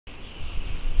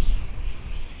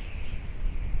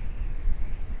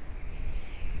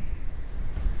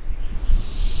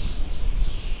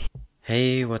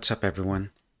Hey, what's up everyone?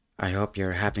 I hope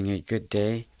you're having a good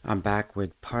day. I'm back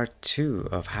with part 2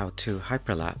 of how to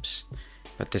hyperlapse,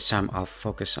 but this time I'll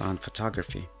focus on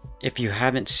photography. If you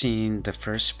haven't seen the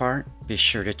first part, be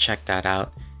sure to check that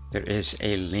out. There is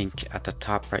a link at the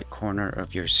top right corner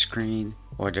of your screen,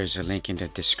 or there's a link in the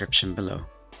description below.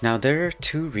 Now there are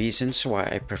two reasons why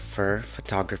I prefer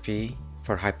photography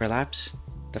for hyperlapse.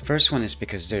 The first one is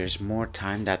because there's more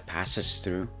time that passes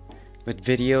through. With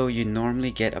video, you normally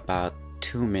get about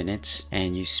 2 minutes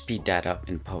and you speed that up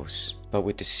in post. But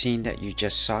with the scene that you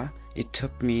just saw, it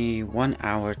took me 1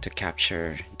 hour to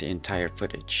capture the entire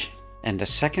footage. And the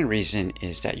second reason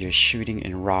is that you're shooting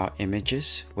in raw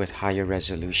images with higher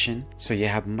resolution, so you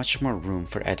have much more room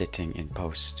for editing in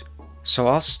post. So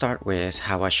I'll start with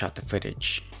how I shot the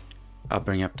footage. I'll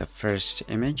bring up the first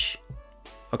image.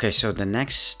 Okay, so the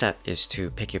next step is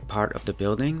to pick a part of the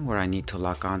building where I need to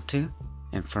lock onto.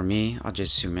 And for me, I'll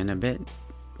just zoom in a bit.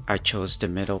 I chose the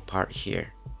middle part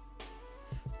here.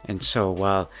 And so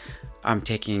while I'm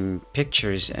taking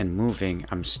pictures and moving,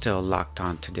 I'm still locked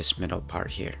on to this middle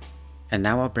part here. And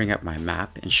now I'll bring up my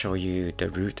map and show you the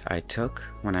route I took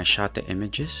when I shot the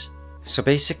images. So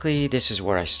basically, this is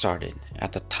where I started,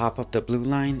 at the top of the blue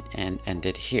line and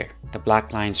ended here. The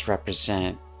black lines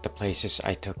represent the places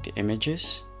I took the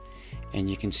images. And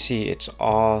you can see it's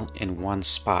all in one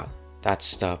spot.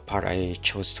 That's the part I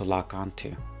chose to lock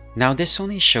onto. Now this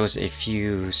only shows a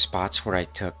few spots where I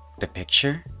took the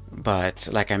picture, but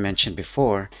like I mentioned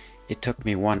before, it took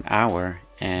me 1 hour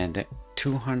and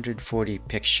 240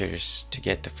 pictures to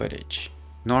get the footage.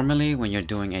 Normally when you're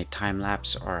doing a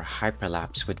time-lapse or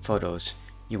hyperlapse with photos,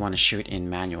 you want to shoot in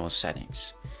manual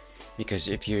settings. Because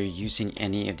if you're using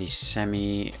any of these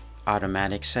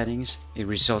semi-automatic settings, it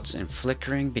results in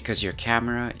flickering because your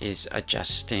camera is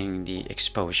adjusting the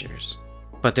exposures.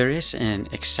 But there is an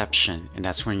exception, and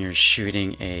that's when you're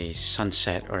shooting a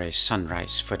sunset or a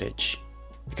sunrise footage.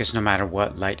 Because no matter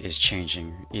what, light is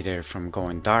changing, either from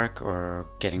going dark or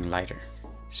getting lighter.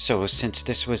 So since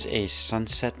this was a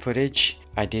sunset footage,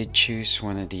 I did choose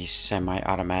one of these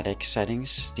semi-automatic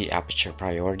settings, the aperture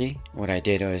priority. What I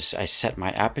did was I set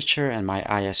my aperture and my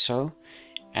ISO,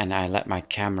 and I let my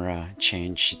camera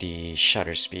change the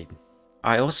shutter speed.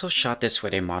 I also shot this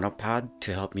with a monopod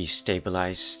to help me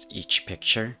stabilize each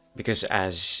picture, because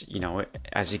as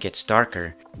it gets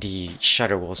darker, the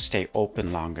shutter will stay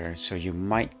open longer, so you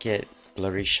might get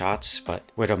blurry shots, but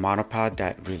with a monopod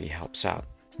that really helps out.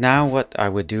 Now what I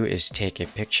would do is take a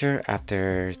picture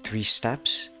after 3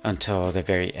 steps until the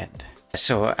very end.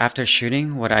 So after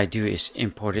shooting, what I do is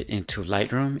import it into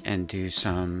Lightroom and do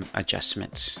some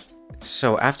adjustments.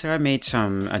 So after I made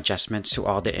some adjustments to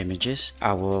all the images,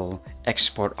 I will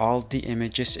export all the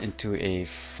images into a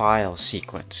file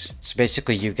sequence. So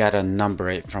basically you gotta number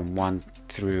it from 1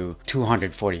 through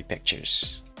 240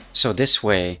 pictures. So this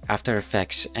way, After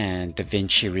Effects and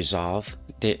DaVinci Resolve,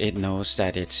 it knows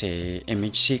that it's a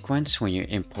image sequence when you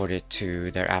import it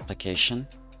to their application.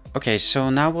 Okay,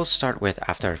 so now we'll start with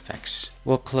After Effects.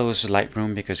 We'll close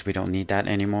Lightroom because we don't need that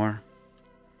anymore.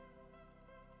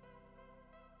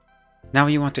 Now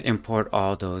you want to import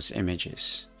all those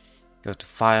images. Go to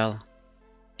File,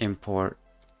 Import,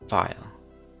 File.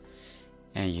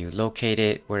 And you locate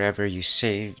it wherever you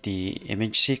save the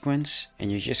image sequence,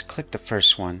 and you just click the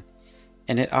first one.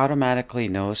 And it automatically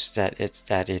knows that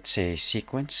it's a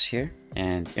sequence here,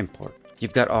 and import.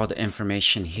 You've got all the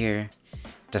information here.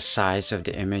 The size of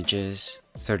the images,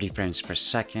 30 frames per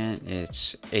second,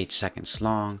 it's 8 seconds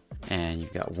long, and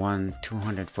you've got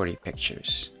 240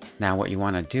 pictures. Now what you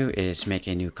want to do is make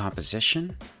a new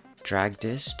composition, drag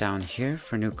this down here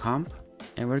for new comp,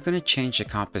 and we're going to change the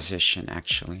composition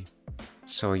actually.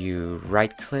 So you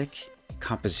right click,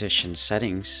 composition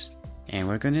settings, and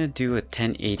we're going to do a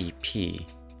 1080p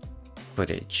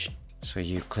footage. So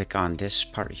you click on this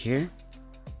part here,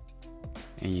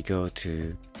 and you go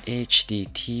to HD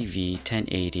TV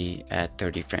 1080 at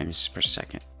 30 frames per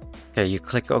second. Okay, you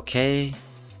click OK.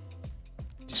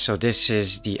 So this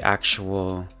is the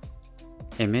actual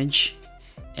image,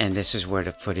 and this is where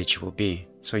the footage will be.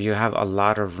 So you have a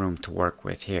lot of room to work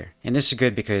with here. And this is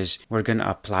good because we're going to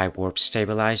apply warp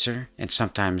stabilizer, and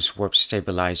sometimes warp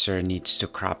stabilizer needs to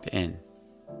crop in.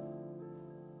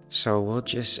 So we'll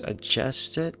just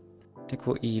adjust it. I think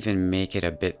we'll even make it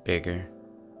a bit bigger.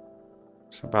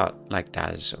 So about like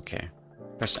that is okay.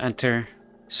 Press enter.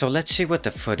 So let's see what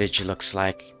the footage looks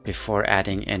like before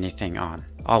adding anything on.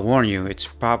 I'll warn you, it's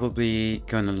probably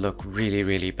gonna look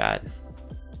really bad.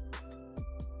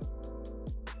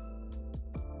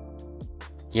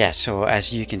 Yeah, so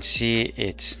as you can see,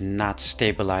 it's not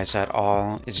stabilized at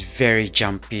all. It's very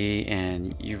jumpy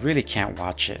and you really can't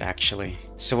watch it actually.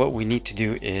 So what we need to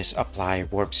do is apply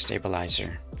warp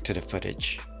stabilizer to the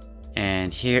footage.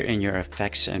 And here in your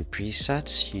effects and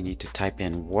presets, you need to type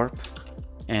in warp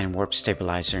and warp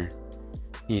stabilizer.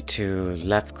 You need to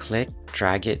left click,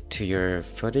 drag it to your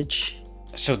footage.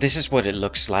 So this is what it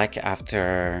looks like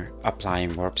after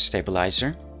applying warp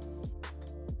stabilizer.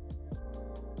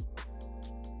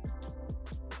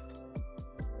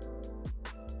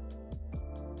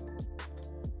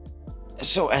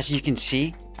 So as you can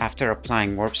see, after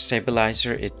applying warp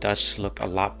stabilizer, it does look a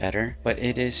lot better, but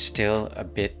it is still a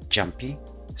bit jumpy.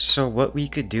 So what we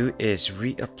could do is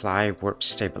reapply warp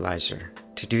stabilizer.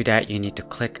 To do that, you need to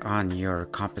click on your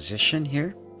composition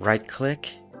here, right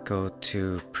click, go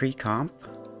to pre-comp,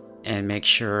 and make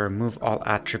sure move all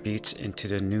attributes into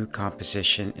the new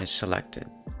composition is selected.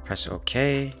 Press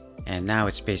OK, and now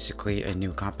it's basically a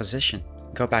new composition.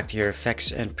 Go back to your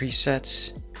effects and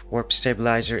presets. Warp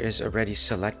stabilizer is already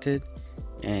selected,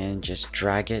 and just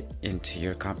drag it into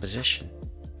your composition.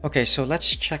 Okay, so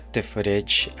let's check the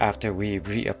footage after we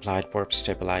reapplied warp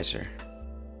stabilizer.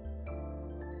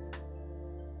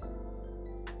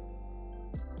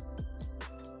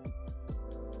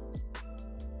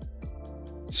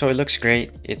 So it looks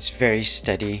great, it's very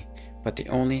steady, but the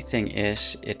only thing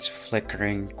is it's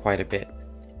flickering quite a bit.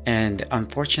 And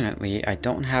unfortunately, I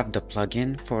don't have the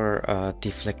plugin for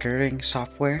deflickering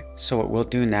software. So what we'll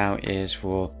do now is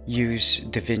we'll use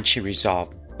DaVinci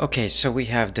Resolve. Okay, so we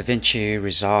have DaVinci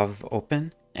Resolve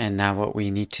open. And now what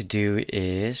we need to do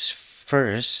is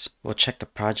first, we'll check the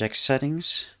project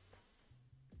settings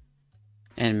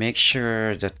and make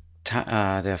sure that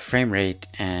the frame rate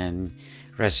and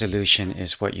resolution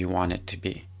is what you want it to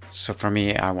be. So for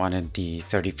me, I wanted the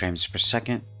 30 frames per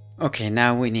second. Okay,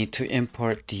 now we need to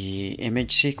import the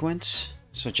image sequence.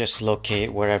 So just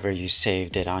locate wherever you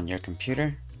saved it on your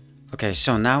computer. Okay,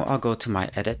 so now I'll go to my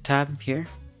edit tab here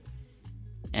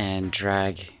and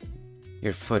drag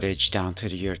your footage down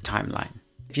to your timeline.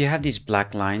 If you have these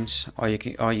black lines,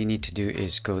 all you need to do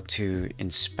is go to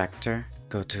inspector,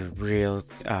 go to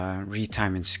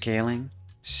retime and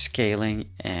scaling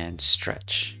and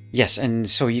stretch. Yes, and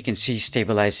so you can see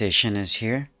stabilization is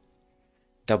here.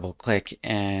 Double click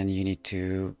and you need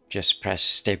to just press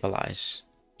stabilize.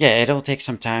 Yeah, it'll take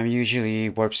some time. Usually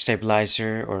warp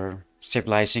stabilizer or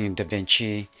stabilizing in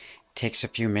DaVinci takes a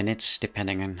few minutes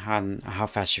depending on how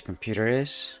fast your computer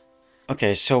is.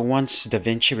 Okay, so once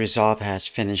DaVinci Resolve has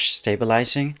finished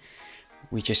stabilizing,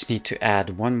 we just need to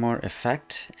add one more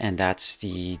effect, and that's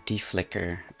the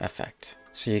Deflicker effect.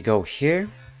 So you go here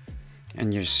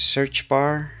in your search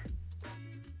bar,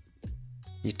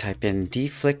 you type in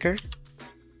Deflicker.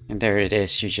 And there it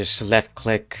is. You just left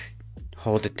click,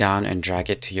 hold it down and drag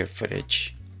it to your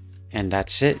footage. And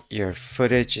that's it. Your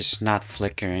footage is not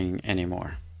flickering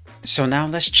anymore. So now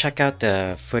let's check out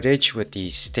the footage with the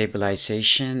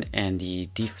stabilization and the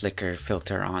deflicker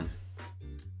filter on.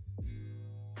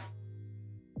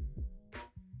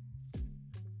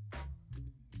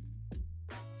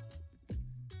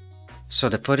 So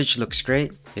the footage looks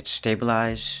great, it's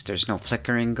stabilized, there's no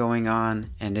flickering going on,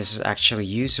 and this is actually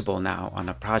usable now on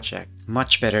a project.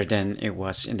 Much better than it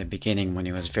was in the beginning when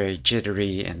it was very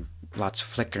jittery and lots of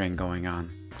flickering going on.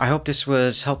 I hope this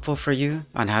was helpful for you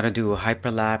on how to do a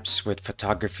hyperlapse with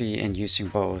photography and using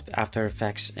both After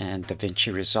Effects and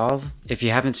DaVinci Resolve. If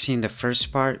you haven't seen the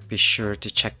first part, be sure to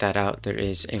check that out. There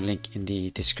is a link in the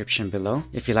description below.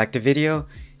 If you liked the video,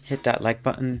 hit that like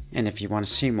button, and if you want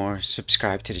to see more,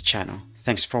 subscribe to the channel.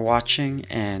 Thanks for watching,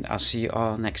 and I'll see you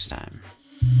all next time.